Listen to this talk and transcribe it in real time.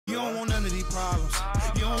don't want none of these problems.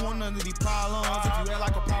 You don't want none of these problems. If you act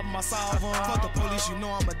like a problem, I solve them. Fuck the police, you know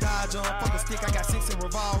I'm a dodger. Fuck a stick, I got 6 in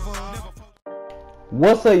revolver.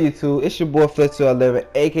 What's up, YouTube? It's your boy Fletcher11,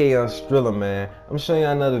 aka Striller, man. I'm showing you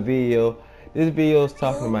another video. This video is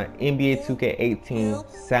talking about NBA 2K18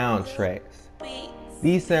 soundtracks.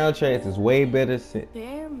 These soundtracks is way better than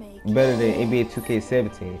NBA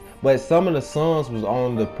 2K17, but some of the songs was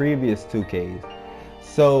on the previous 2Ks.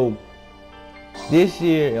 So this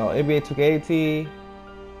year on NBA 2K18,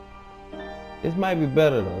 this might be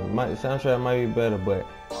better though. The soundtrack might be better, but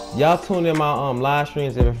y'all tune in my live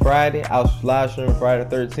streams every Friday. I was live streaming Friday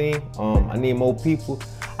 13. I need more people.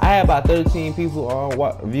 I had about 13 people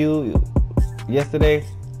view yesterday,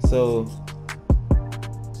 so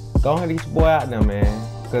go ahead and get your boy out there, man.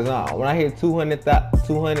 Cause when I hit 200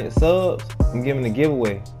 subs, I'm giving a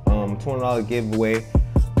giveaway, $20 giveaway.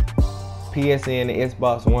 PSN and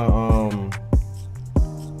Xbox One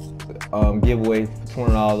giveaway for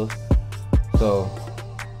 $20. So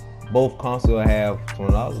both consoles have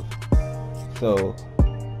 $20. So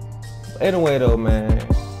anyway though, man,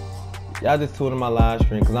 y'all just tune in my live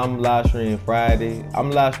stream, cause I'm live streaming Friday.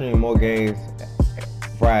 I'm live streaming more games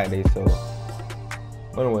Friday. So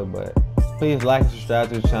anyway, but please like and subscribe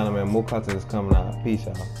to the channel, man. More content is coming out. Peace,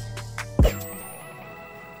 y'all.